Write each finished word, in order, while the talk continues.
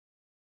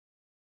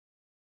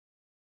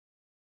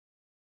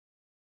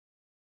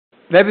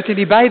We hebben het in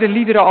die beide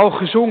liederen al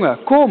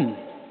gezongen. Kom.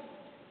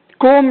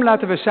 Kom,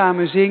 laten we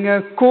samen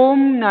zingen.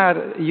 Kom naar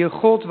je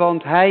God,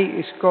 want Hij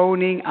is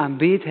koning.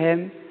 Aanbid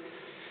Hem.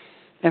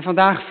 En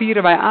vandaag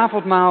vieren wij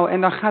avondmaal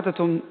en dan gaat het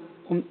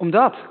om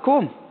dat.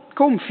 Kom.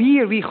 Kom,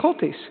 vier wie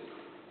God is.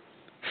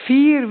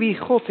 Vier wie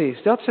God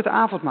is. Dat is het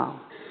avondmaal.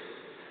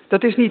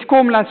 Dat is niet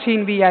kom, laat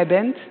zien wie jij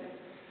bent.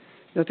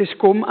 Dat is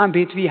kom,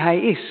 aanbid wie Hij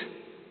is.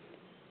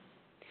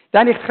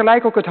 Daar ligt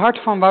gelijk ook het hart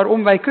van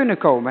waarom wij kunnen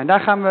komen. En daar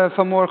gaan we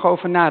vanmorgen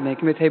over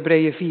nadenken met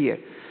Hebreeën 4.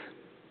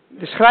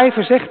 De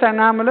schrijver zegt daar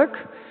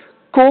namelijk,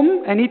 kom,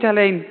 en niet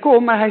alleen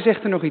kom, maar hij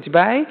zegt er nog iets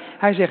bij.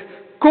 Hij zegt,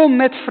 kom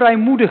met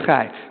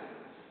vrijmoedigheid.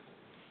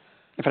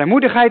 En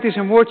vrijmoedigheid is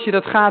een woordje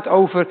dat gaat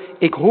over,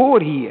 ik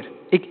hoor hier,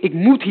 ik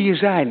moet hier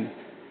zijn.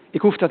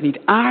 Ik hoef dat niet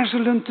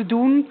aarzelend te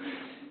doen,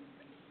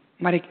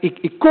 maar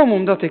ik kom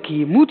omdat ik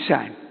hier moet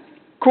zijn.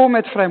 Kom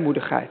met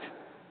vrijmoedigheid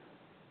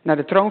naar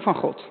de troon van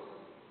God.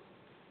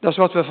 Dat is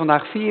wat we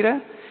vandaag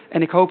vieren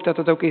en ik hoop dat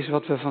het ook is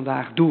wat we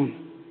vandaag doen.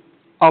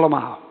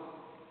 Allemaal.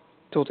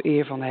 Tot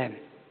eer van Hem.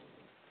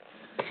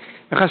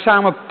 We gaan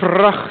samen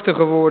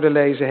prachtige woorden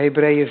lezen,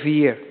 Hebreeën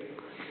 4.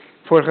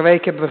 Vorige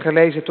week hebben we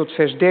gelezen tot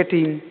vers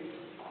 13.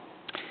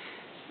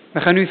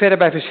 We gaan nu verder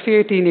bij vers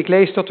 14. Ik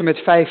lees tot en met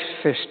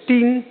vers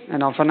 10. En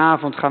dan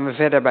vanavond gaan we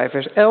verder bij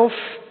vers 11.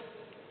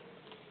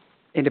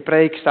 In de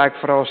preek sta ik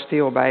vooral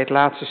stil bij het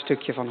laatste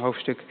stukje van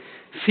hoofdstuk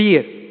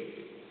 4.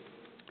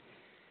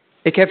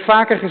 Ik heb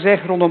vaker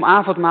gezegd rondom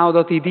avondmaal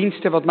dat die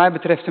diensten wat mij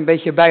betreft een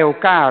beetje bij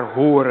elkaar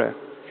horen.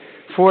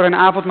 Voor een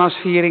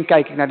avondmaalsviering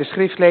kijk ik naar de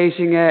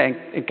schriftlezingen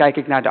en kijk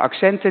ik naar de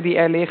accenten die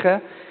er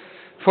liggen.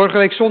 Vorige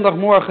week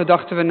zondagmorgen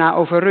dachten we na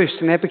over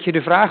rust en heb ik je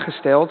de vraag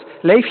gesteld,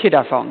 leef je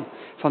daarvan?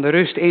 Van de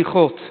rust in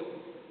God.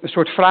 Een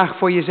soort vraag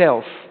voor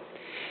jezelf.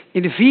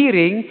 In de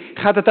viering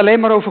gaat het alleen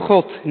maar over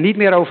God, niet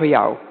meer over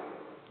jou.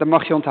 Dat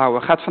mag je onthouden.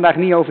 Het gaat vandaag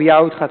niet over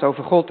jou, het gaat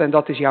over God en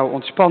dat is jouw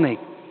ontspanning.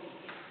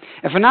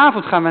 En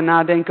vanavond gaan we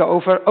nadenken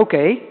over,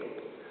 oké,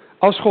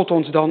 als God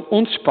ons dan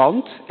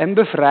ontspant en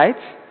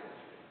bevrijdt,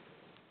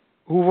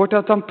 hoe wordt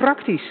dat dan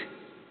praktisch?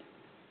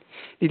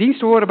 Die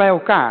diensten horen bij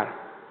elkaar.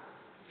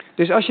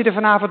 Dus als je er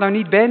vanavond nou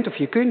niet bent of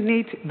je kunt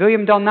niet, wil je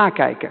hem dan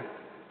nakijken.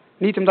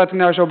 Niet omdat ik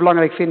nou zo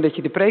belangrijk vind dat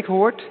je de preek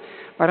hoort,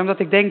 maar omdat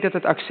ik denk dat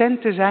het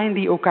accenten zijn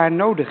die elkaar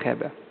nodig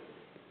hebben.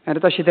 En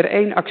dat als je er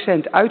één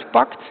accent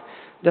uitpakt,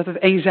 dat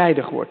het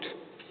eenzijdig wordt.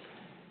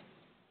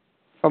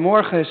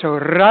 Vanmorgen zo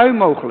ruim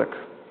mogelijk.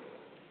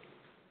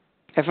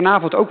 En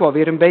vanavond ook wel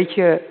weer een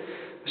beetje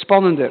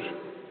spannender.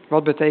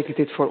 Wat betekent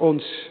dit voor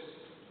ons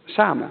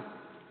samen?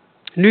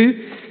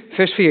 Nu,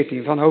 vers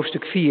 14 van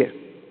hoofdstuk 4.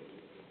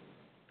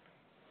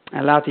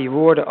 En laat die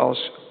woorden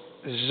als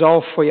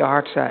zalf voor je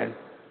hart zijn.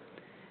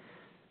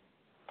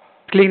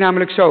 Klinkt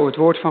namelijk zo, het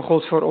woord van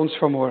God voor ons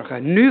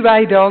vanmorgen. Nu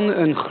wij dan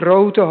een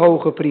grote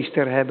hoge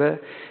priester hebben,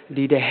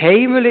 die de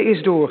hemelen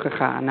is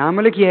doorgegaan,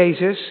 namelijk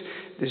Jezus,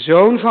 de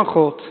Zoon van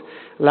God,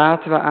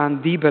 laten we aan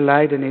die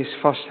belijdenis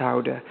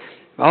vasthouden.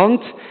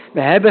 Want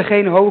we hebben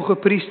geen hoge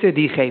priester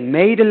die geen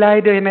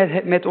medelijden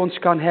met ons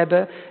kan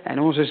hebben en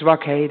onze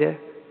zwakheden,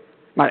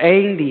 maar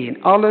één die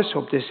in alles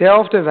op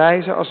dezelfde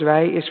wijze als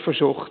wij is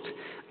verzocht.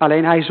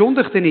 Alleen hij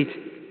zondigde niet.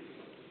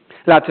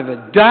 Laten we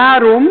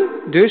daarom,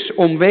 dus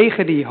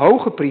omwege die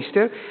hoge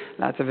priester,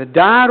 laten we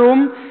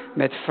daarom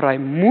met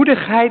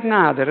vrijmoedigheid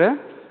naderen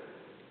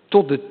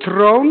tot de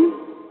troon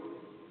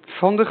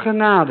van de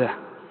genade.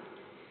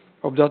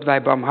 Opdat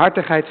wij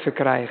barmhartigheid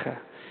verkrijgen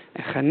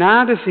en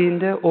genade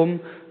vinden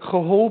om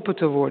geholpen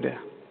te worden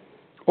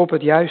op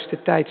het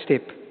juiste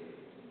tijdstip.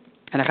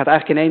 En hij gaat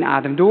eigenlijk in één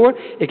adem door.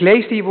 Ik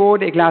lees die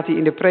woorden, ik laat die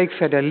in de preek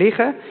verder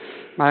liggen.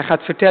 Maar hij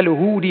gaat vertellen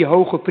hoe die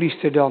hoge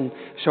priester dan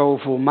zo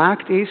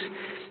volmaakt is.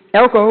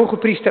 Elke hoge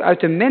priester uit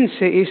de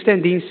mensen is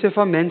ten dienste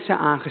van mensen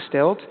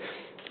aangesteld,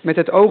 met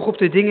het oog op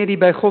de dingen die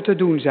bij God te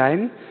doen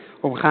zijn,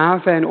 om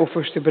gaven en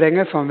offers te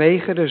brengen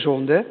vanwege de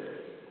zonde.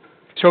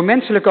 Zo'n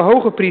menselijke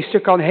hoge priester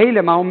kan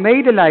helemaal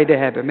medelijden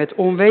hebben met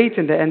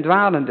onwetenden en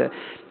dwalenden.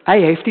 Hij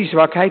heeft die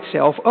zwakheid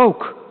zelf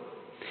ook.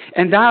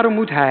 En daarom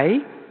moet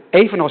hij,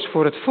 evenals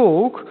voor het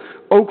volk,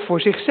 ook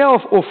voor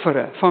zichzelf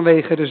offeren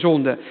vanwege de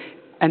zonde.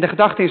 En de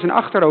gedachte in zijn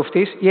achterhoofd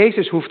is,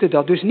 Jezus hoefde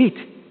dat dus niet.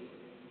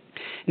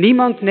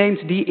 Niemand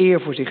neemt die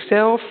eer voor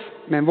zichzelf,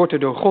 men wordt er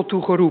door God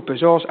toe geroepen,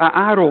 zoals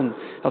Aaron,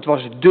 dat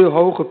was de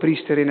hoge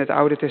priester in het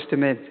Oude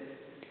Testament.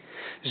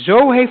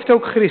 Zo heeft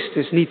ook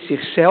Christus niet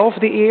zichzelf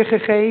de eer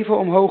gegeven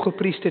om hoge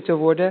priester te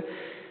worden,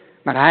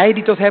 maar hij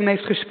die tot hem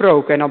heeft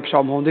gesproken. En dan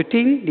Psalm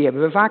 110, die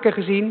hebben we vaker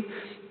gezien,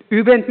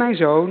 u bent mijn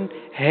zoon,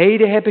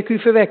 heden heb ik u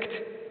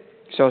verwekt.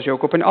 Zoals je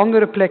ook op een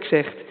andere plek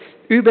zegt,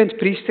 u bent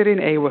priester in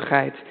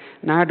eeuwigheid,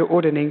 naar de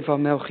ordening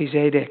van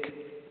Melchizedek.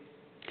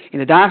 In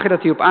de dagen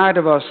dat hij op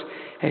aarde was,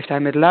 heeft hij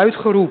met luid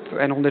geroep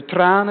en onder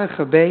tranen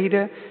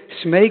gebeden,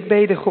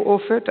 smeekbeden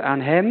geofferd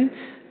aan hem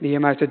die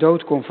hem uit de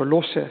dood kon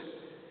verlossen.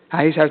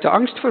 Hij is uit de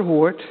angst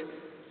verhoord.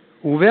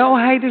 Hoewel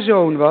hij de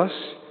zoon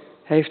was,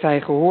 heeft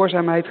hij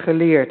gehoorzaamheid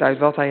geleerd uit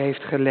wat hij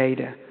heeft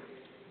geleden.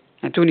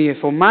 En toen hij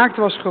volmaakt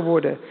was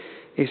geworden,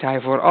 is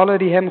hij voor allen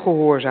die hem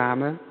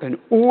gehoorzamen een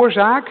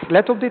oorzaak,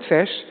 let op dit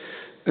vers,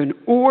 een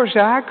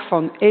oorzaak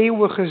van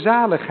eeuwige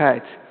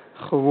zaligheid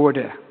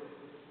geworden.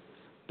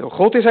 Door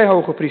God is hij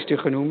hoge priester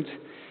genoemd,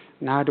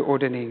 naar de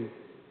ordening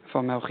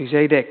van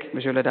Melchizedek.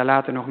 We zullen daar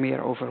later nog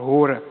meer over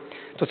horen.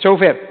 Tot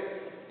zover.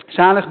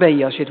 Zalig ben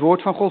je als je het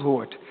woord van God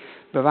hoort.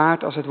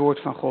 Bewaard als het woord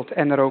van God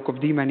en er ook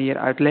op die manier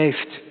uit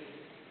leeft.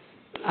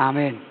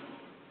 Amen.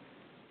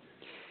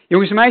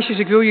 Jongens en meisjes,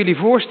 ik wil jullie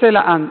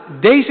voorstellen aan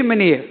deze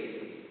meneer.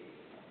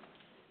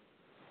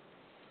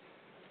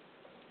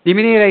 Die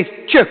meneer heet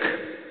Chuck.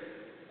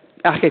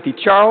 Eigenlijk heet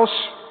hij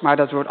Charles, maar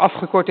dat wordt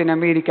afgekort in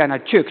Amerika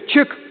naar Chuck.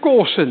 Chuck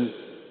Colson.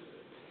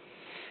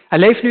 Hij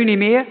leeft nu niet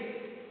meer.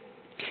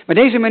 Maar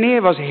deze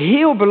meneer was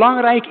heel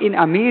belangrijk in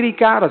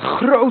Amerika, dat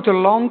grote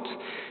land,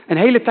 een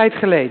hele tijd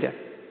geleden.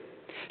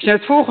 Als je naar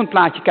het volgende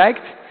plaatje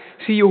kijkt,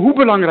 zie je hoe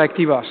belangrijk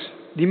die was.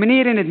 Die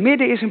meneer in het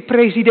midden is een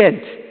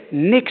president.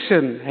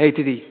 Nixon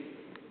heette die.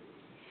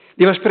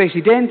 Die was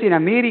president in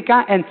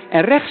Amerika en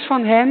rechts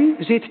van hem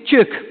zit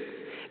Chuck.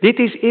 Dit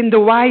is in de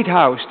White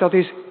House. Dat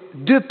is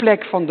dé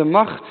plek van de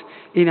macht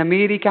in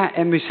Amerika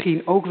en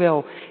misschien ook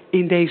wel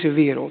in deze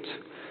wereld.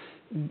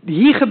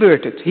 Hier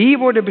gebeurt het. Hier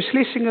worden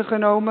beslissingen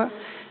genomen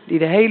die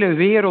de hele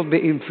wereld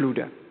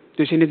beïnvloeden.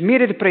 Dus in het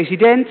midden de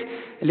president,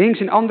 links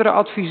een andere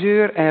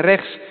adviseur en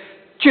rechts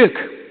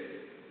Chuck.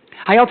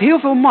 Hij had heel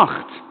veel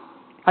macht.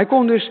 Hij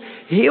kon dus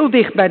heel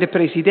dicht bij de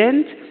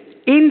president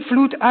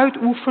invloed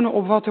uitoefenen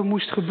op wat er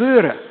moest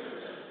gebeuren.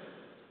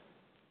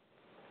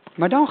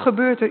 Maar dan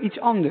gebeurt er iets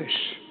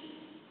anders.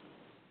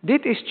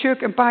 Dit is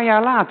Chuck een paar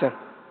jaar later.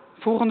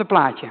 Volgende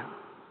plaatje.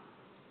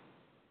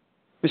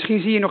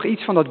 Misschien zie je nog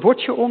iets van dat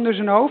bordje onder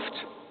zijn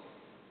hoofd.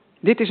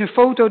 Dit is een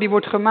foto die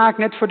wordt gemaakt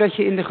net voordat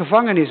je in de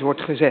gevangenis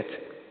wordt gezet.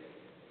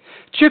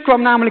 Chuck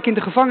kwam namelijk in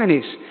de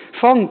gevangenis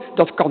van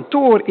dat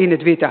kantoor in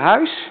het Witte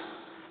Huis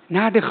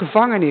naar de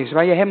gevangenis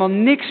waar je helemaal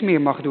niks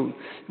meer mag doen.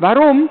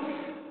 Waarom?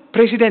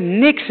 President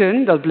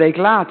Nixon, dat bleek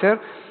later,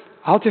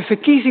 had de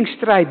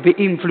verkiezingsstrijd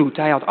beïnvloed.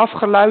 Hij had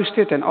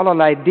afgeluisterd en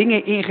allerlei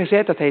dingen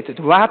ingezet. Dat heet het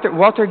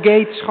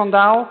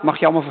Watergate-schandaal. Mag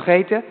je allemaal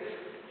vergeten.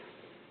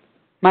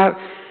 Maar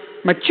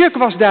Chuck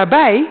was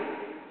daarbij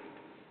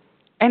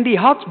en die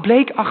had,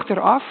 bleek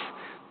achteraf,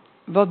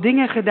 wat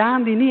dingen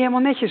gedaan die niet helemaal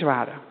netjes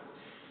waren.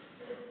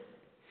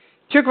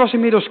 Chuck was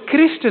inmiddels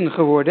christen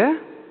geworden.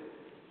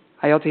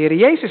 Hij had de Heer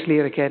Jezus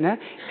leren kennen.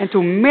 En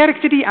toen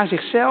merkte hij aan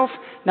zichzelf,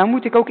 nou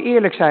moet ik ook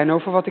eerlijk zijn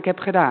over wat ik heb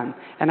gedaan.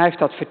 En hij heeft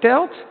dat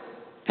verteld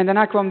en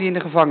daarna kwam hij in de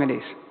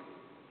gevangenis.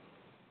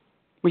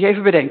 Moet je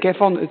even bedenken, hè,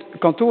 van het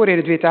kantoor in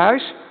het Witte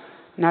Huis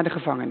naar de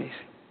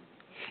gevangenis.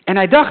 En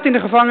hij dacht in de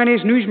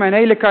gevangenis, nu is mijn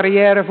hele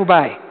carrière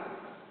voorbij.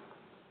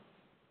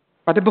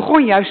 Maar er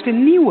begon juist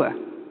een nieuwe.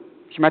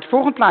 Als je maar het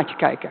volgende plaatje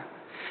kijken.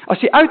 Als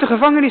hij uit de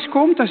gevangenis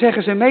komt, dan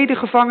zeggen zijn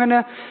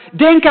medegevangenen,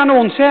 denk aan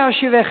ons hè, als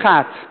je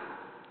weggaat.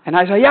 En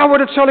hij zei, ja hoor,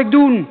 dat zal ik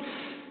doen.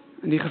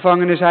 En die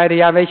gevangenen zeiden,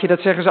 ja weet je,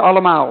 dat zeggen ze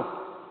allemaal.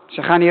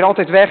 Ze gaan hier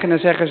altijd weg en dan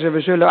zeggen ze,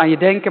 we zullen aan je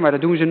denken, maar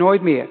dat doen ze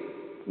nooit meer.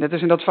 Net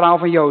als in dat verhaal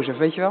van Jozef,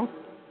 weet je wel.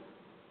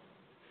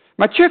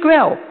 Maar Chuck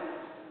wel.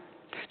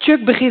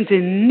 Chuck begint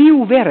een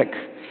nieuw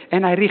werk.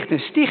 En hij richt een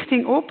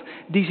stichting op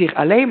die zich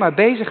alleen maar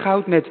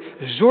bezighoudt met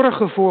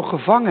zorgen voor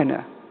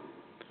gevangenen.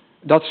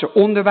 Dat ze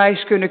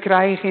onderwijs kunnen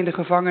krijgen in de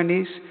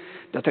gevangenis.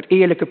 Dat er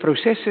eerlijke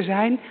processen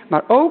zijn.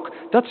 Maar ook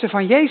dat ze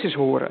van Jezus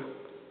horen.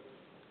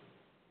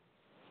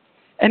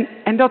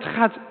 En dat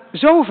gaat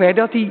zover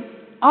dat hij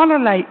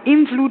allerlei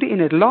invloeden in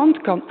het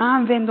land kan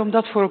aanwenden om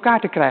dat voor elkaar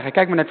te krijgen.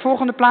 Kijk maar naar het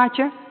volgende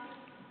plaatje.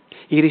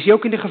 Hier is hij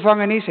ook in de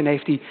gevangenis en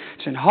heeft hij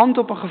zijn hand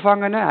op een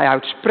gevangene. Hij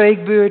houdt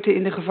spreekbeurten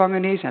in de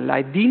gevangenis en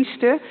leidt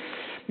diensten.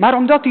 Maar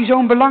omdat hij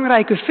zo'n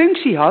belangrijke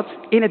functie had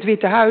in het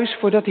Witte Huis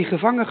voordat hij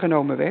gevangen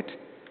genomen werd,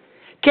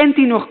 kent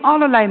hij nog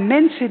allerlei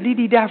mensen die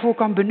hij daarvoor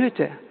kan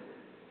benutten.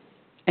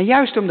 En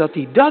juist omdat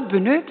hij dat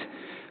benut,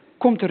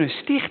 komt er een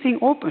stichting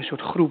op, een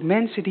soort groep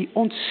mensen die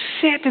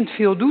ontzettend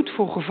veel doet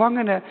voor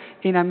gevangenen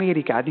in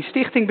Amerika. Die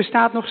stichting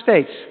bestaat nog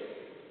steeds,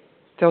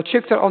 terwijl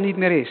Chuck er al niet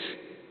meer is.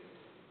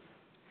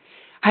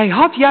 Hij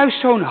had juist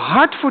zo'n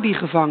hart voor die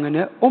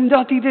gevangenen,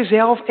 omdat hij er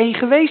zelf één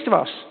geweest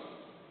was.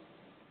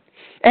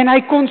 En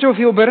hij kon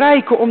zoveel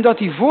bereiken, omdat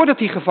hij voordat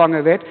hij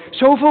gevangen werd,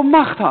 zoveel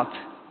macht had.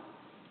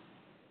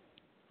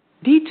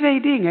 Die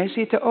twee dingen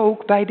zitten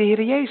ook bij de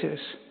Heer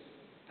Jezus.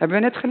 Hebben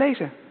we net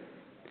gelezen.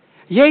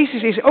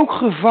 Jezus is ook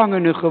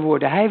gevangene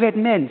geworden. Hij werd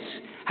mens.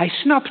 Hij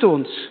snapt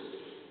ons.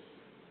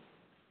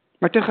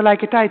 Maar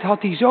tegelijkertijd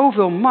had hij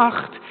zoveel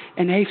macht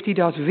en heeft hij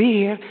dat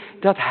weer,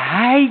 dat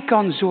hij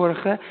kan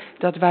zorgen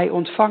dat wij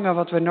ontvangen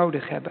wat we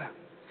nodig hebben.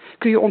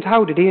 Kun je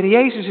onthouden, de Heer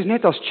Jezus is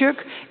net als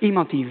Chuck,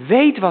 iemand die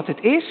weet wat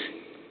het is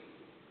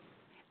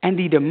en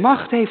die de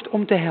macht heeft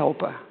om te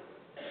helpen.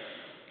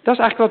 Dat is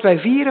eigenlijk wat wij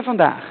vieren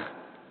vandaag.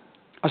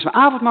 Als we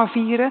avondmaal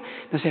vieren,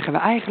 dan zeggen we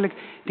eigenlijk,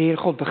 de Heer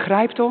God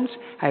begrijpt ons.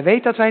 Hij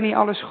weet dat wij niet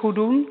alles goed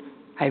doen.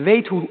 Hij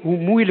weet hoe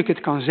moeilijk het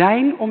kan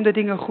zijn om de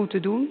dingen goed te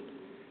doen.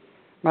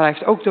 Maar hij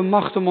heeft ook de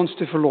macht om ons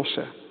te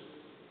verlossen.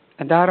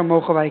 En daarom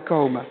mogen wij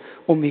komen,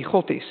 om wie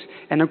God is.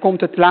 En dan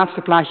komt het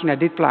laatste plaatje naar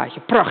dit plaatje.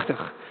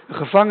 Prachtig. Een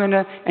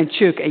gevangene en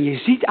Chuck. En je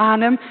ziet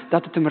aan hem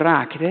dat het hem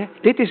raakt. Hè?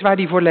 Dit is waar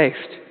hij voor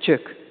leeft,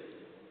 Chuck.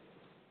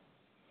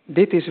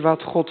 Dit is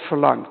wat God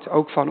verlangt,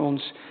 ook van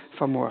ons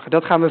vanmorgen.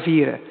 Dat gaan we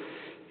vieren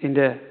in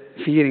de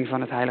viering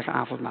van het heilige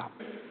avondmaal.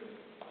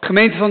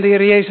 Gemeente van de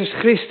Heer Jezus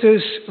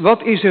Christus,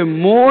 wat is er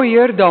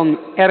mooier dan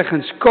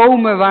ergens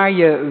komen waar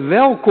je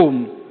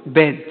welkom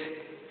bent?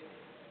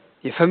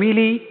 Je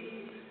familie,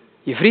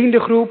 je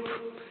vriendengroep,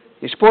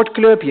 je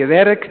sportclub, je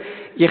werk.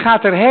 Je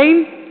gaat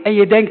erheen en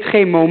je denkt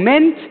geen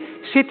moment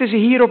zitten ze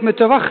hier op me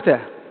te wachten.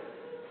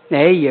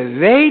 Nee, je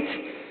weet,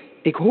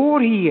 ik hoor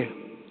hier.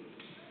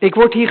 Ik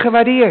word hier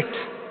gewaardeerd.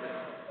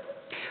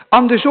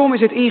 Andersom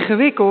is het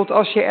ingewikkeld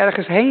als je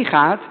ergens heen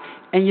gaat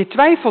en je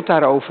twijfelt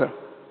daarover.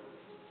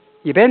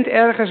 Je bent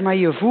ergens, maar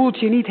je voelt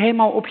je niet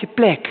helemaal op je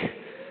plek.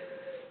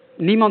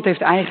 Niemand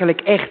heeft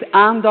eigenlijk echt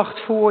aandacht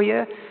voor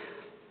je.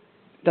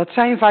 Dat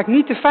zijn vaak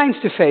niet de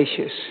fijnste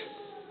feestjes.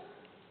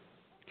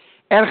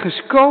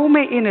 Ergens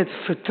komen in het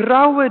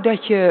vertrouwen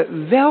dat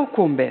je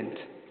welkom bent.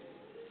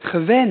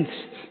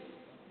 Gewenst.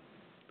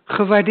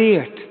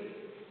 Gewaardeerd.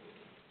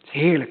 Het is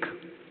heerlijk.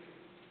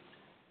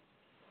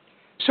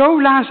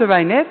 Zo lazen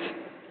wij net.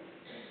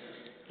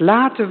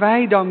 Laten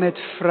wij dan met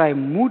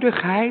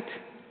vrijmoedigheid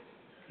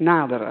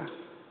naderen.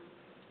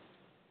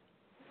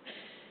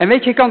 En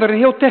weet je, ik kan er een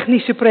heel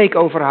technische preek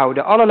over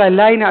houden. Allerlei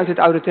lijnen uit het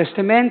Oude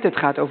Testament. Het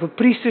gaat over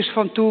priesters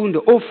van toen,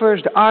 de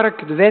offers, de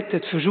ark, de wet,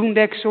 het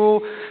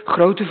verzoendeksel,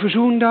 grote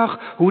verzoendag.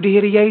 Hoe de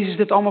Heer Jezus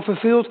dit allemaal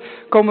vervult,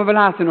 komen we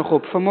later nog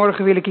op.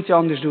 Vanmorgen wil ik iets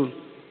anders doen.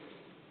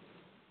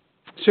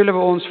 Zullen we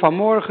ons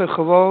vanmorgen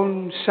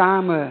gewoon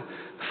samen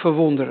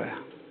verwonderen.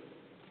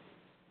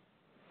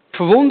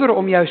 Verwonderen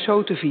om juist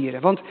zo te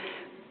vieren. Want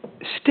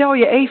stel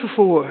je even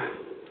voor.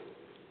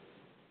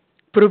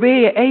 Probeer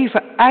je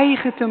even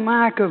eigen te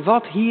maken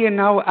wat hier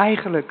nou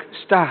eigenlijk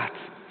staat.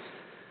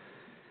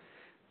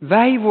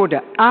 Wij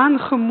worden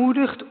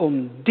aangemoedigd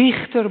om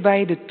dichter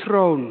bij de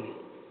troon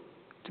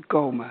te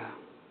komen.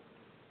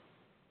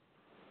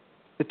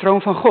 De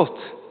troon van God.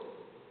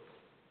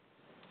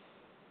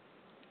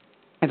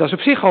 En dat is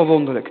op zich al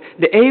wonderlijk.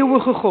 De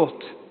eeuwige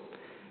God,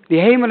 die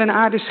hemel en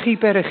aarde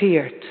schiep en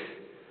regeert.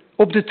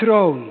 Op de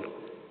troon.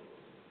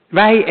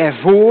 Wij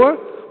ervoor,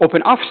 op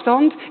een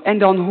afstand, en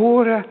dan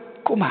horen,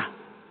 kom maar.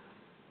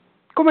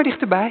 Kom maar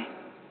dichterbij.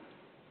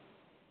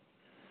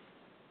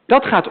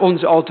 Dat gaat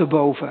ons al te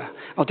boven.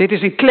 Want dit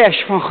is een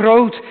clash van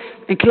groot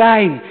en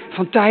klein,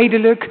 van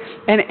tijdelijk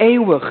en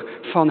eeuwig,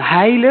 van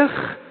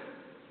heilig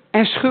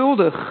en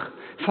schuldig,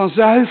 van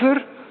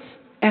zuiver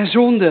en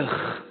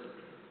zondig.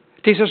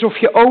 Het is alsof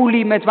je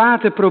olie met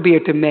water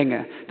probeert te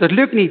mengen. Dat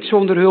lukt niet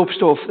zonder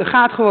hulpstof. Dat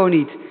gaat gewoon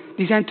niet.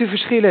 Die zijn te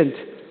verschillend.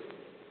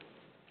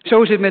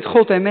 Zo is het met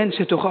God en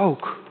mensen toch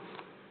ook.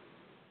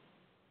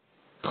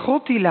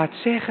 God die laat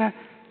zeggen,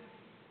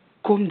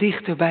 kom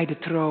dichter bij de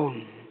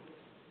troon.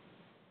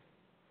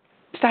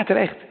 Staat er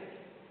echt.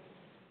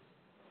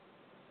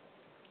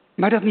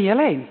 Maar dat niet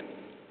alleen.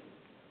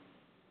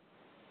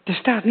 Er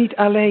staat niet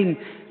alleen,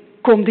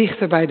 kom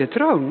dichter bij de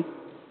troon.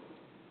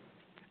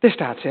 Er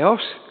staat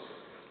zelfs,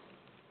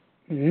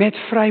 met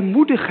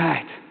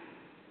vrijmoedigheid.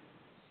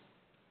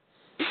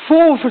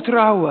 Vol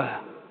vertrouwen.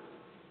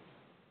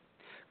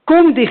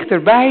 Kom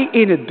dichterbij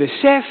in het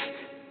besef,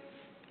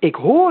 ik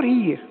hoor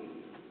hier.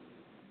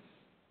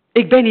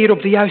 Ik ben hier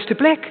op de juiste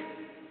plek.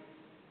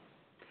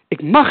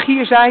 Ik mag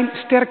hier zijn,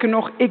 sterker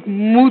nog, ik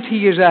moet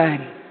hier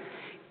zijn.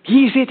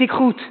 Hier zit ik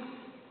goed.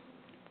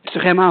 Dat is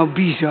toch helemaal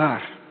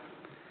bizar.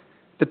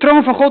 De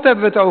troon van God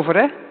hebben we het over,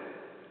 hè?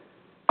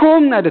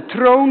 Kom naar de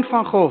troon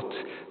van God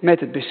met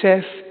het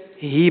besef,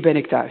 hier ben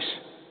ik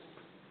thuis.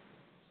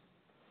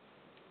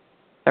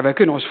 Ja, wij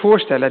kunnen ons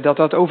voorstellen dat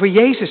dat over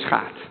Jezus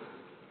gaat.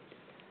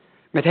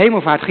 Met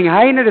hemelvaart ging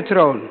hij naar de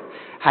troon.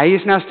 Hij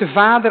is naast de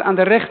Vader aan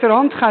de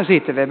rechterhand gaan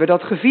zitten. We hebben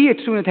dat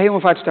gevierd toen het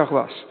hemelvaartsdag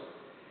was.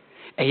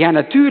 En ja,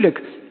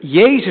 natuurlijk,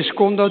 Jezus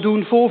kon dat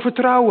doen vol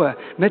vertrouwen,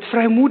 met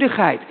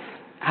vrijmoedigheid.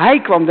 Hij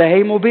kwam de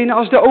hemel binnen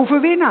als de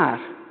overwinnaar.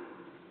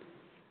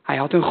 Hij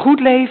had een goed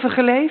leven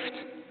geleefd.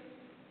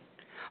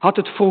 Had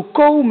het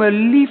volkomen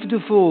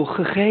liefdevol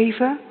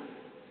gegeven.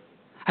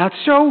 Hij had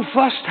zo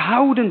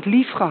vasthoudend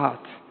lief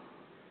gehad.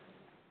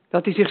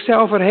 Dat hij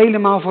zichzelf er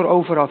helemaal voor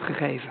over had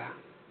gegeven.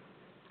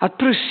 Had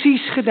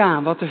precies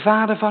gedaan wat de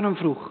Vader van hem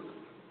vroeg.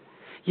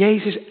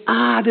 Jezus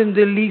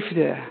ademde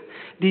liefde.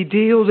 Die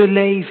deelde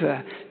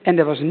leven. En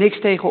er was niks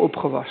tegen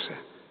opgewassen.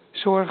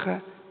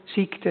 Zorgen,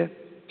 ziekte,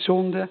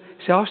 zonde,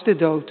 zelfs de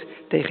dood.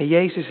 Tegen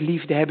Jezus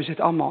liefde hebben ze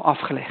het allemaal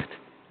afgelegd.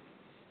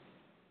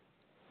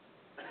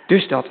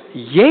 Dus dat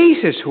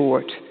Jezus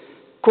hoort,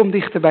 kom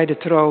dichter bij de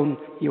troon,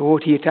 je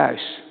hoort hier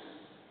thuis.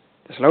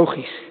 Dat is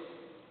logisch.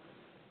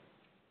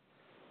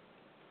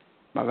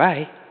 Maar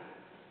wij,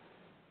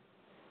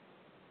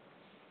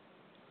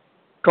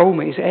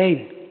 komen is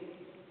één.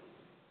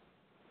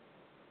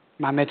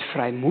 Maar met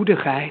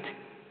vrijmoedigheid.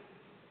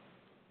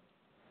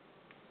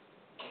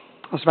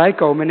 Als wij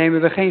komen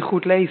nemen we geen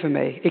goed leven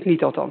mee. Ik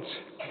niet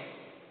althans.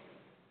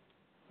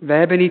 We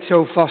hebben niet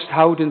zo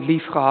vasthoudend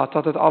lief gehad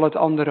dat het al het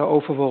andere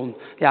overwon.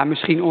 Ja,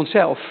 misschien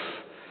onszelf,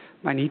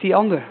 maar niet die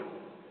ander.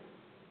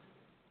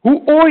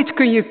 Hoe ooit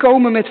kun je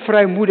komen met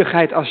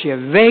vrijmoedigheid als je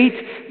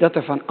weet dat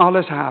er van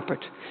alles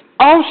hapert?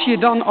 als je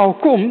dan al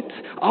komt,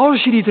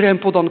 als je die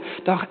drempel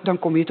dan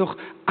kom je toch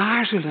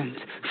aarzelend,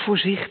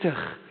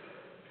 voorzichtig.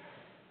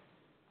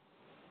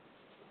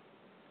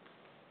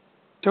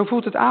 Zo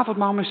voelt het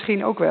avondmaal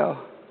misschien ook wel.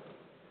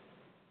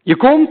 Je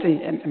komt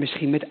en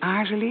misschien met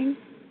aarzeling.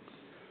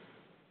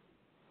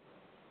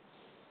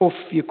 Of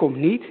je komt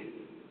niet.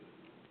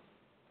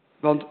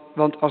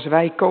 Want als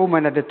wij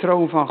komen naar de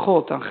troon van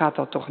God, dan gaat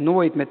dat toch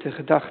nooit met de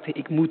gedachte,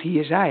 ik moet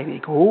hier zijn,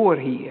 ik hoor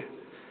hier.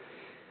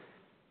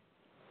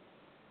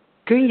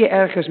 Kun je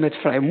ergens met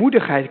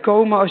vrijmoedigheid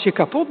komen als je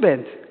kapot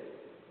bent?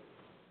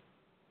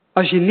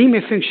 Als je niet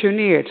meer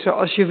functioneert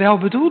zoals je wel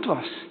bedoeld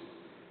was?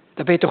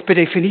 Dan ben je toch per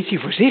definitie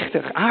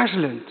voorzichtig,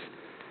 aarzelend,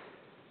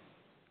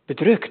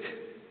 bedrukt.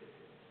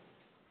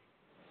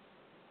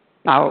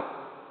 Nou,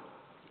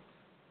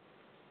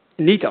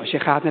 niet als je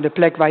gaat naar de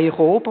plek waar je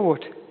geholpen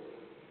wordt.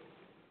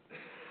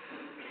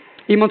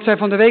 Iemand zei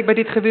van de week bij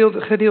dit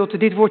gedeelte,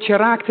 dit woordje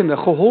raakte me,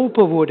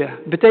 geholpen worden.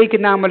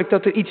 Betekent namelijk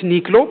dat er iets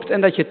niet klopt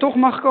en dat je toch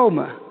mag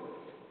komen.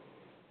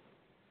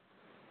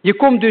 Je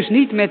komt dus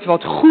niet met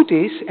wat goed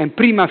is en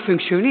prima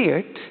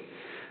functioneert.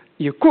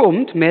 Je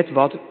komt met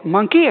wat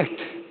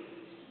mankeert.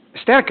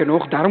 Sterker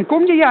nog, daarom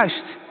kom je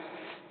juist.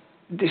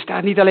 Er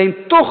staat niet alleen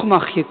toch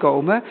mag je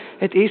komen,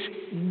 het is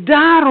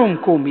daarom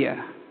kom je.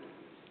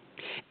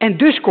 En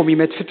dus kom je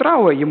met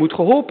vertrouwen. Je moet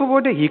geholpen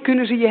worden, hier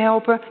kunnen ze je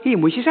helpen, hier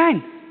moet je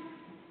zijn.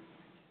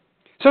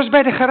 Zoals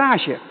bij de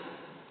garage.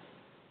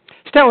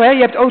 Stel,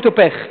 je hebt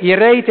autopech. Je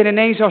reed en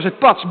ineens als het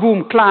pats,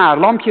 boem, klaar.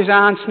 Lampjes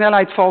aan,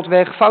 snelheid valt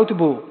weg, foute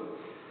boel.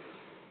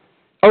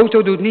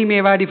 Auto doet niet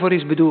meer waar die voor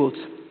is bedoeld.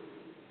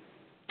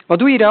 Wat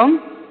doe je dan?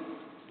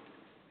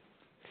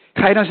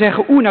 Ga je dan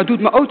zeggen, nou doet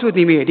mijn auto het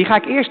niet meer. Die ga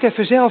ik eerst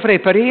even zelf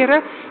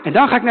repareren en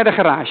dan ga ik naar de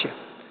garage.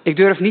 Ik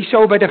durf niet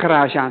zo bij de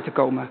garage aan te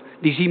komen.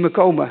 Die zien me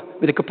komen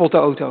met een kapotte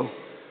auto.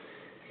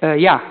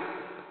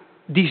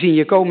 Die zien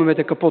je komen met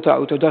een kapotte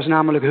auto. Dat is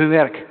namelijk hun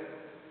werk.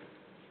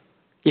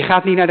 Je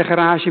gaat niet naar de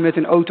garage met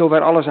een auto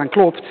waar alles aan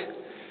klopt.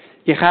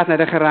 Je gaat naar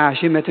de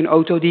garage met een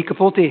auto die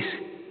kapot is.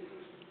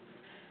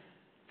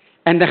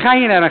 En dan ga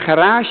je naar een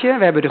garage,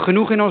 we hebben er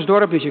genoeg in ons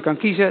dorp, dus je kan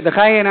kiezen. Dan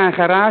ga je naar een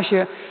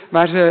garage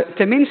waar ze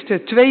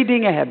tenminste 2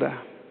 dingen hebben.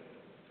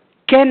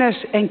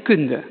 Kennis en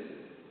kunde.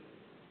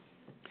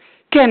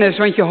 Kennis,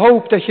 want je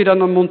hoopt dat je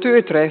dan een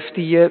monteur treft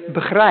die je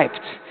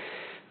begrijpt.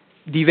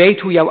 Die weet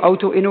hoe jouw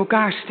auto in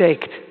elkaar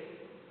steekt.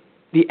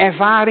 Die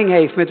ervaring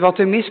heeft met wat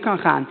er mis kan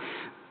gaan.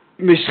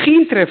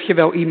 Misschien tref je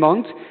wel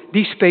iemand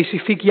die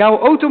specifiek jouw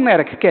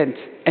automerk kent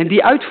en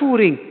die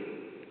uitvoering.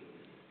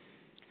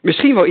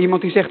 Misschien wel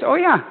iemand die zegt,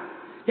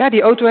 ja,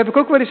 die auto heb ik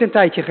ook wel eens een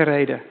tijdje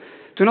gereden.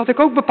 Toen had ik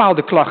ook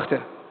bepaalde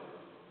klachten.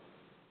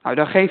 Nou,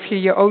 dan geef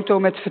je je auto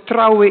met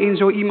vertrouwen in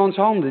zo iemands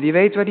handen. Die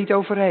weet waar die het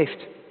over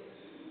heeft.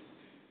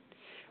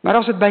 Maar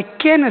als het bij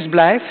kennis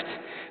blijft,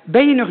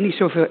 ben je nog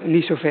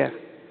niet zo ver.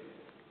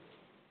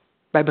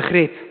 Bij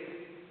begrip.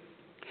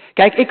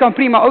 Kijk, ik kan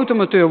prima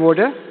automonteur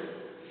worden.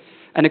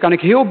 En dan kan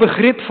ik heel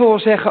begripvol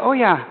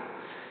zeggen,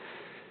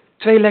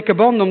 2 lekke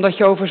banden omdat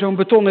je over zo'n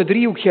betonnen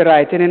driehoekje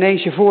rijdt. En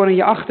ineens je voor- en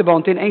je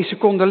achterband in 1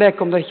 seconde lek.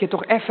 Omdat je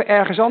toch even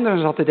ergens anders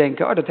aan zat te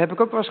denken. Dat heb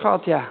ik ook wel eens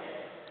gehad, ja.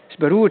 Is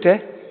beroerd, hè?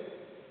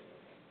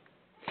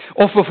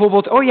 Of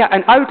bijvoorbeeld,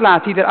 een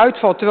uitlaat die eruit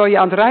valt terwijl je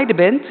aan het rijden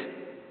bent.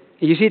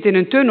 En je zit in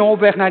een tunnel op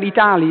weg naar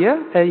Italië.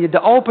 En de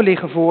Alpen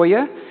liggen voor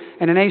je.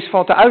 En ineens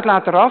valt de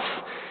uitlaat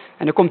eraf.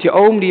 En dan komt je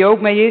oom die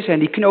ook mee is. En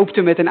die knoopt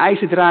hem met een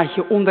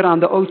ijzerdraadje onderaan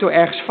de auto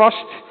ergens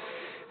vast.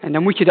 En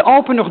dan moet je de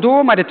Alpen nog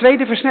door, maar de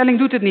tweede versnelling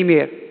doet het niet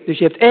meer. Dus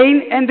je hebt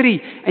 1 en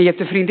 3. En je hebt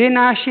een vriendin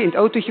naast je in het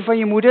autootje van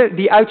je moeder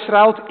die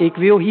uitstraalt, ik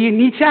wil hier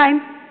niet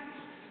zijn.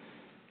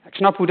 Ik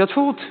snap hoe dat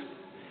voelt.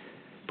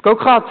 Heb ik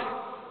ook gehad.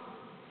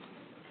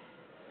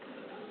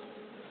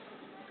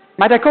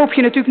 Maar daar koop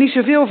je natuurlijk niet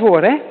zoveel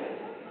voor, hè?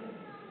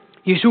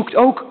 Je zoekt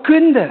ook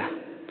kunde.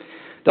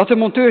 Dat de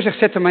monteur zegt,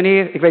 zet er maar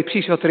neer, ik weet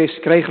precies wat er is,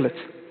 ik regel het.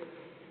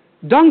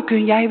 Dan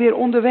kun jij weer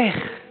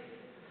onderweg.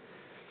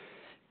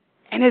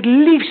 En het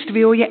liefst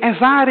wil je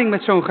ervaring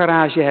met zo'n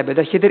garage hebben.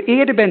 Dat je er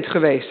eerder bent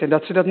geweest en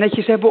dat ze dat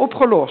netjes hebben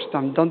opgelost.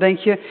 Dan denk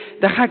je,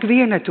 daar ga ik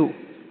weer naartoe.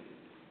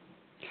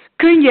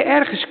 Kun je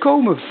ergens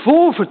komen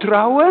vol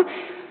vertrouwen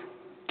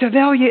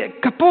terwijl je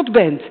kapot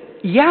bent?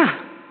 Ja,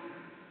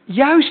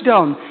 juist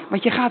dan.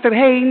 Want je gaat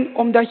erheen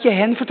omdat je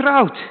hen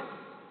vertrouwt.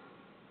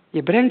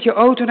 Je brengt je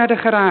auto naar de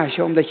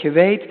garage omdat je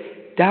weet,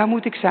 daar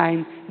moet ik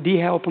zijn,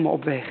 die helpen me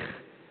op weg.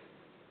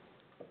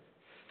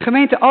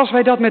 Gemeente, als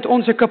wij dat met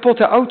onze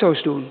kapotte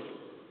auto's doen,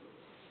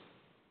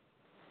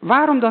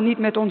 waarom dan niet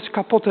met ons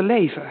kapotte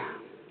leven?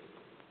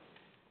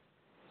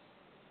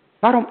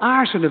 Waarom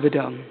aarzelen we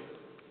dan?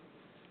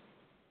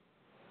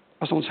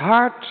 Als ons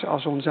hart,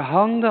 als onze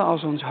handen,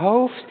 als ons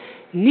hoofd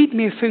niet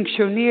meer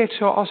functioneert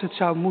zoals het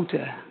zou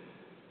moeten.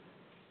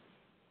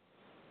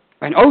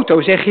 Bij een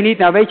auto zeg je niet,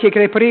 nou weet je, ik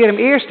repareer hem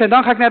eerst en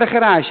dan ga ik naar de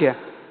garage.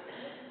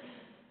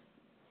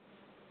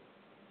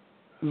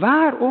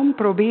 Waarom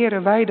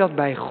proberen wij dat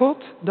bij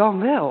God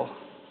dan wel?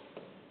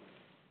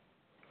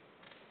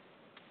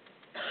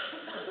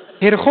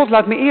 Heere God,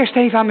 laat me eerst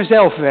even aan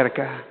mezelf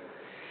werken.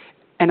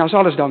 En als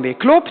alles dan weer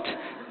klopt,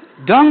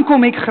 Dan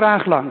kom ik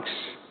graag langs.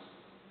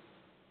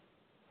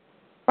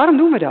 Waarom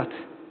doen we dat?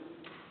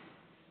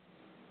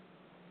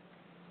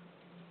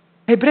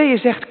 Hebreeën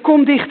zegt,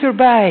 kom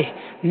dichterbij,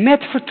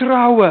 met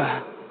vertrouwen.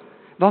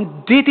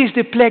 Want dit is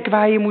de plek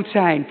waar je moet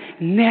zijn.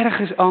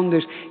 Nergens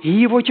anders.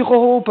 Hier word je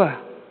geholpen.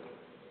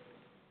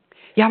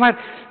 Ja, maar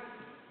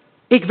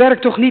ik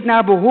werk toch niet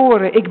naar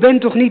behoren. Ik ben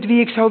toch niet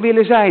wie ik zou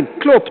willen zijn.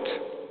 Klopt.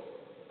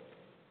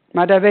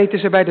 Maar daar weten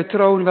ze bij de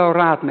troon wel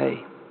raad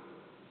mee.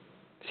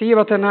 Zie je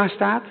wat daarnaast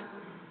staat?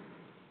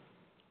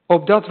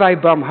 Opdat wij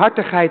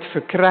barmhartigheid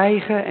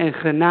verkrijgen en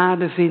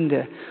genade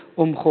vinden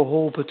om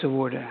geholpen te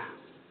worden.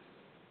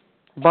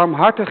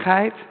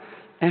 Barmhartigheid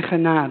en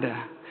genade.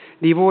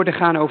 Die woorden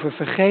gaan over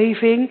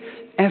vergeving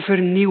en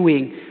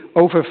vernieuwing.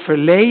 Over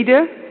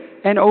verleden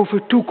en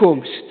over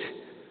toekomst.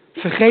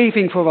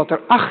 Vergeving voor wat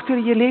er achter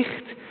je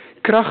ligt.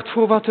 Kracht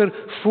voor wat er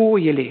voor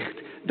je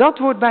ligt. Dat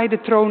wordt bij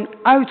de troon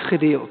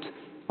uitgedeeld.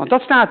 Want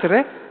dat staat er,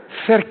 hè?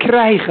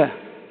 Verkrijgen.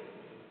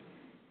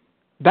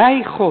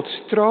 Bij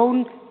Gods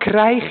troon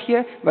krijg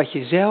je wat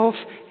je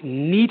zelf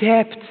niet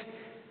hebt.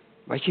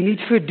 Wat je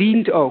niet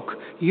verdient ook.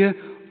 Je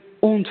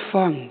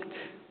ontvangt.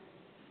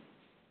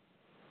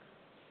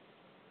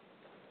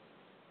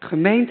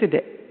 Gemeente,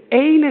 de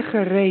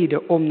enige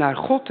reden om naar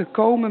God te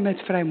komen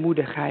met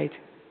vrijmoedigheid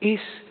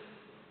is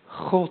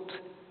God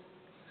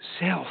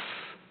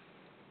zelf.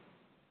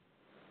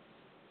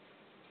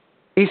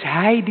 Is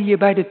Hij die je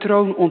bij de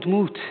troon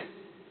ontmoet.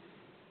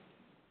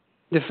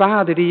 De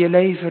Vader die je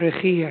leven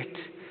regeert.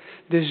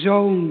 De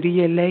Zoon die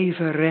je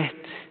leven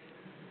redt.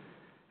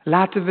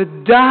 Laten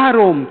we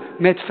daarom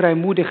met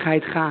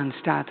vrijmoedigheid gaan,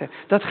 staat er.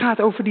 Dat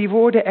gaat over die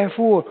woorden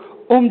ervoor.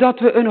 Omdat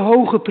we een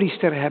hoge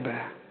priester hebben.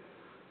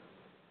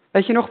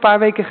 Weet je nog, een paar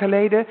weken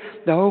geleden,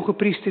 de hoge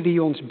priester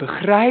die ons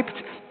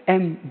begrijpt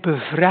en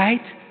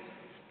bevrijdt.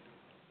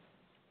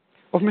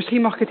 Of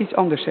misschien mag ik het iets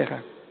anders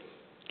zeggen.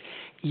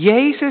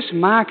 Jezus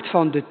maakt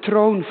van de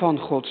troon van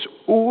Gods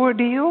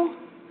oordeel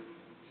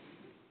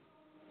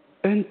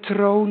een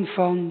troon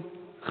van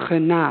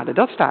genade.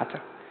 Dat staat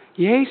er.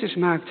 Jezus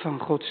maakt van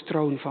Gods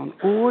troon van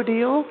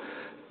oordeel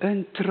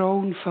een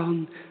troon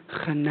van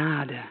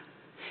genade.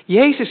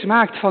 Jezus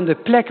maakt van de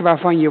plek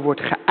waarvan je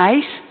wordt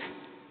geëist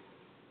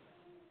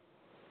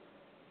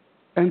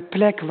een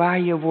plek waar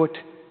je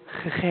wordt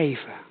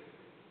gegeven.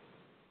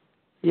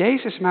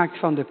 Jezus maakt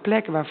van de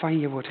plek waarvan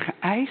je wordt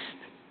geëist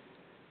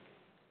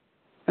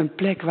een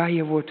plek waar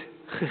je wordt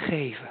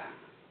gegeven.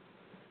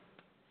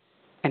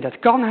 En dat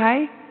kan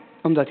Hij,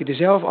 omdat Hij er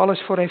zelf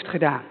alles voor heeft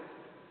gedaan.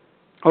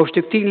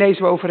 Hoofdstuk 10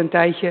 lezen we over een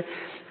tijdje.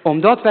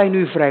 Omdat wij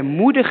nu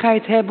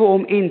vrijmoedigheid hebben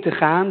om in te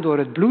gaan door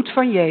het bloed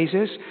van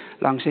Jezus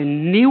langs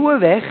een nieuwe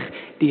weg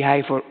die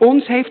Hij voor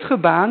ons heeft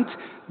gebaand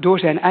door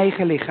zijn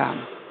eigen lichaam.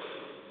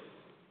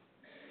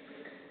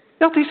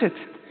 Dat is het.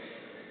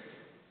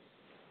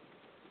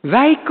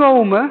 Wij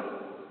komen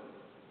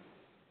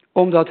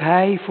omdat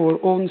Hij voor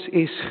ons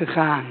is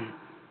gegaan.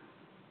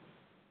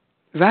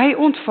 Wij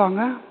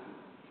ontvangen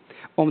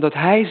omdat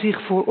Hij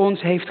zich voor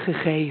ons heeft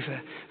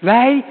gegeven.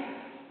 Wij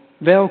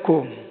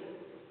welkom.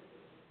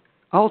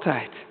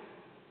 Altijd.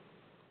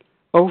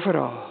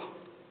 Overal.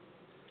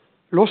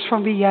 Los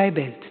van wie jij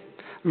bent.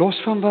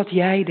 Los van wat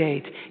jij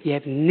deed. Je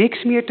hebt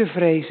niks meer te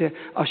vrezen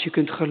als je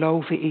kunt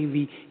geloven in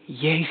wie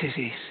Jezus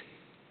is.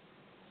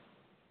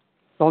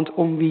 Want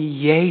om wie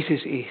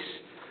Jezus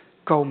is,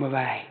 komen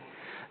wij.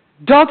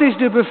 Dat is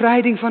de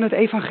bevrijding van het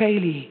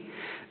evangelie.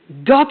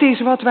 Dat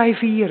is wat wij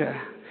vieren.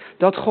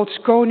 Dat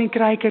Gods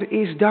koninkrijk er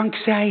is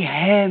dankzij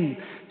Hem.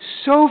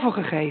 Zoveel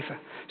gegeven.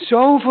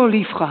 Zoveel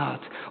lief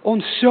gehad.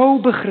 Ons zo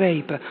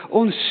begrepen.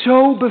 Ons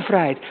zo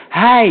bevrijd.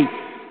 Hij.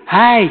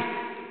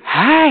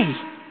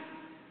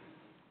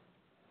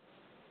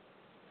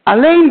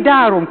 Alleen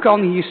daarom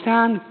kan hier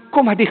staan.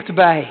 Kom maar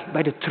dichterbij.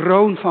 Bij de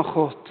troon van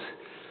God.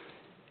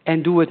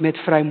 En doe het met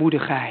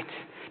vrijmoedigheid.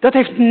 Dat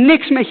heeft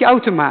niks met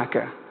jou te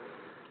maken.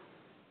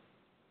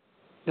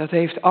 Dat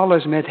heeft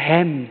alles met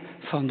Hem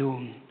van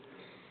doen.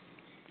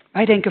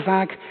 Wij denken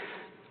vaak,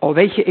 oh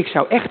weet je, ik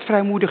zou echt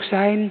vrijmoedig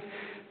zijn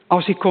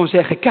als ik kon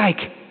zeggen,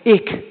 kijk,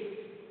 ik.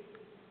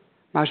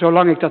 Maar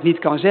zolang ik dat niet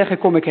kan zeggen,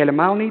 kom ik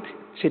helemaal niet.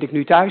 Zit ik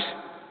nu thuis?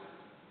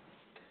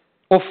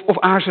 Of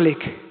aarzel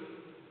ik?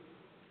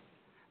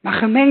 Maar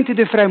gemeente,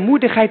 de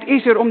vrijmoedigheid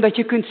is er omdat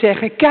je kunt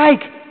zeggen,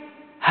 kijk,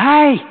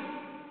 Hij.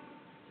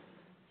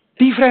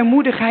 Die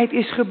vrijmoedigheid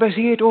is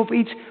gebaseerd op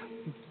iets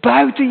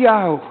buiten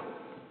jou.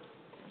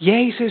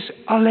 Jezus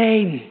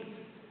alleen.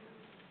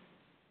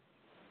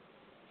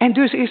 En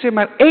dus is er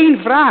maar één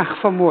vraag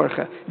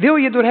vanmorgen. Wil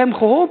je door Hem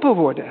geholpen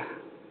worden?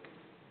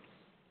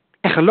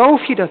 En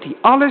geloof je dat Hij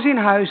alles in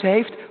huis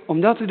heeft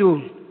om dat te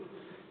doen?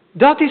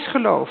 Dat is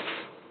geloof.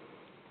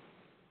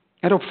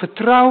 Erop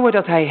vertrouwen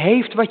dat Hij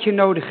heeft wat je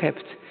nodig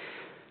hebt.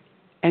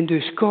 En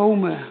dus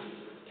komen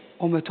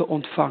om het te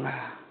ontvangen.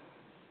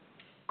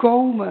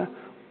 Komen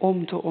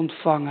om te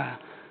ontvangen.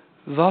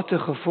 Wat de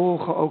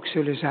gevolgen ook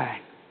zullen zijn.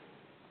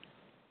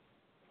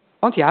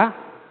 Want ja,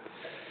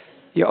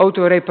 je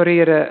auto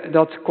repareren,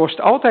 dat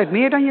kost altijd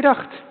meer dan je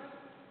dacht.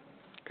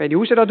 Ik weet niet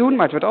hoe ze dat doen,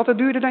 maar het wordt altijd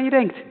duurder dan je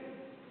denkt.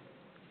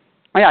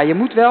 Maar ja, je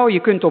moet wel, je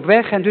kunt op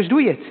weg en dus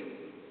doe je het.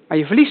 Maar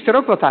je verliest er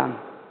ook wat aan.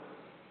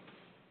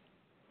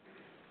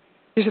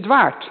 Is het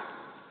waard?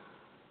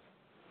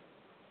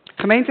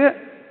 Gemeente,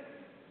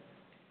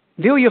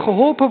 wil je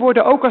geholpen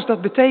worden ook als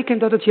dat betekent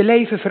dat het je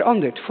leven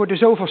verandert voor de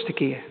zoveelste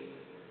keer?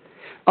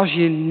 Als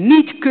je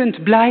niet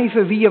kunt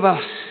blijven wie je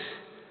was.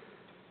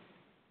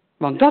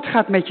 Want dat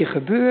gaat met je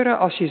gebeuren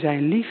als je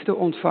zijn liefde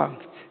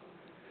ontvangt.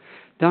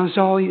 Dan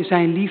zal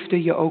zijn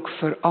liefde je ook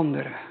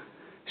veranderen.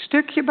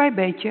 Stukje bij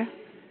beetje.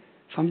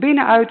 Van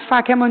binnenuit,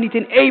 vaak helemaal niet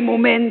in één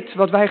moment,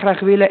 wat wij graag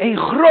willen, één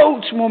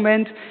groots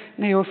moment.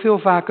 Nee hoor, veel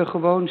vaker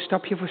gewoon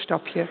stapje voor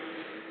stapje.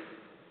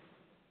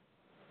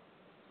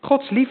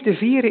 Gods liefde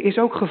vieren is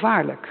ook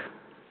gevaarlijk.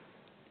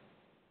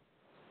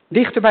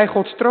 Dichter bij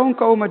Gods troon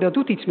komen, dat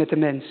doet iets met de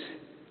mens.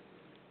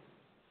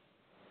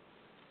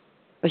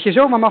 Dat je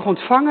zomaar mag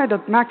ontvangen,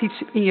 dat maakt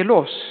iets in je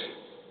los.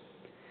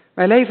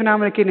 Wij leven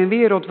namelijk in een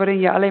wereld waarin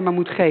je alleen maar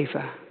moet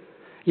geven.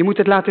 Je moet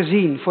het laten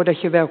zien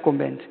voordat je welkom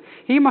bent.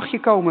 Hier mag je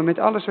komen met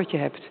alles wat je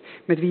hebt.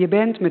 Met wie je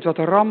bent, met wat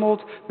er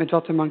rammelt, met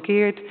wat er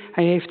mankeert.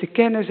 Hij heeft de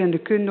kennis en de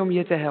kunde om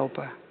je te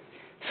helpen.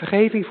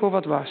 Vergeving voor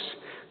wat was,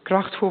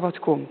 kracht voor wat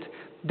komt.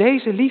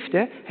 Deze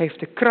liefde heeft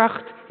de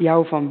kracht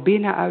jou van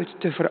binnenuit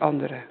te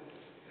veranderen.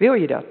 Wil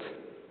je dat?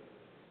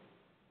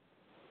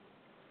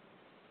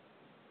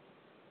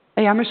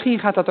 En ja, misschien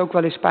gaat dat ook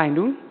wel eens pijn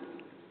doen.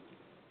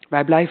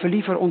 Wij blijven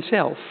liever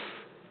onszelf.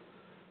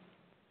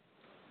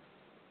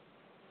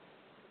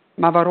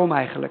 Maar waarom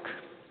eigenlijk?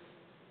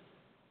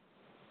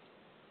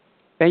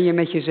 Ben je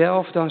met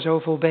jezelf dan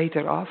zoveel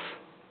beter af?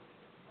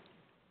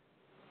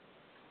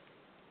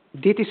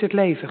 Dit is het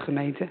leven,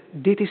 gemeente.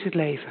 Dit is het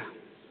leven.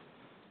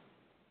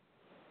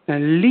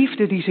 Een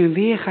liefde die zijn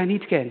weerga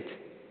niet kent.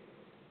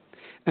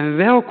 Een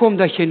welkom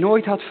dat je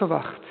nooit had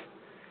verwacht.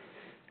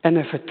 En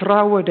een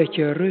vertrouwen dat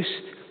je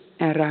rust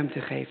en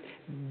ruimte geeft.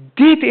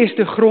 Dit is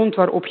de grond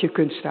waarop je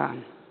kunt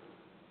staan.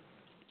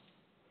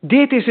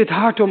 Dit is het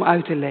hart om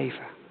uit te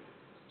leven.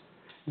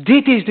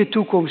 Dit is de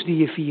toekomst die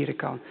je vieren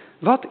kan.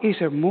 Wat is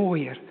er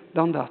mooier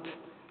dan dat?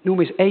 Noem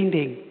eens één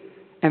ding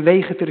en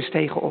weeg het er eens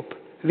tegen op.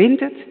 Wint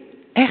het?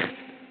 Echt?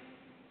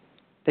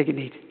 Denk het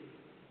niet.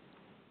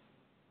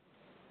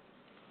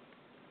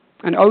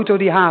 Een auto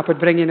die hapert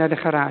breng je naar de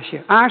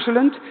garage.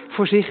 Aarzelend,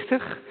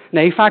 voorzichtig.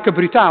 Nee, vaker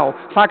brutaal.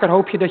 Vaker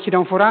hoop je dat je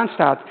dan vooraan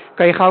staat.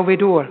 Kan je gauw weer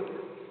door.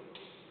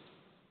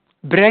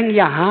 Breng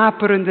je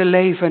haperende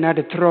leven naar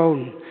de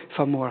troon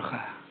van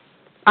morgen.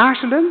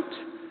 Aarzelend?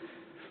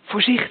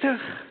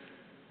 Voorzichtig?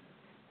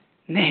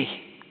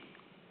 Nee.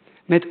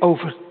 Met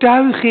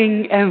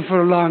overtuiging en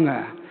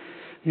verlangen.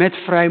 Met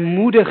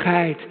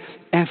vrijmoedigheid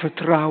en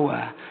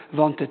vertrouwen.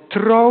 Want de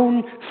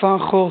troon van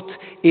God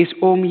is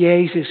om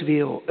Jezus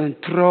wil. Een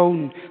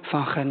troon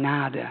van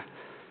genade.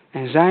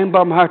 En zijn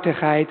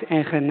barmhartigheid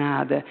en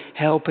genade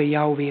helpen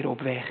jou weer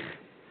op weg.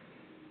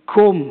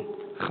 Kom,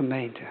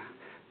 gemeente.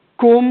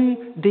 Kom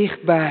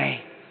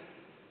dichtbij.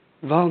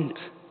 Want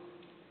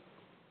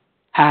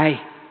Hij,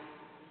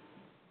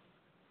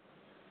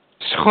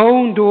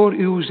 schoon door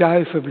uw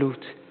zuiver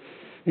bloed,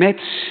 met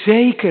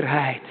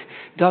zekerheid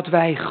dat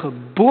wij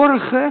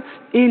geborgen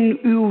in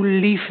uw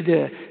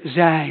liefde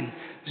zijn.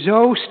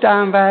 Zo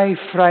staan wij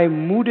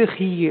vrijmoedig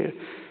hier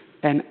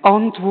en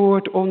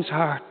antwoordt ons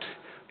hart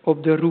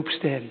op de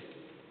roepstem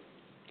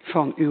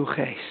van uw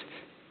geest.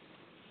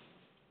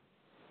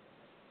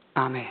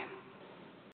 Amen.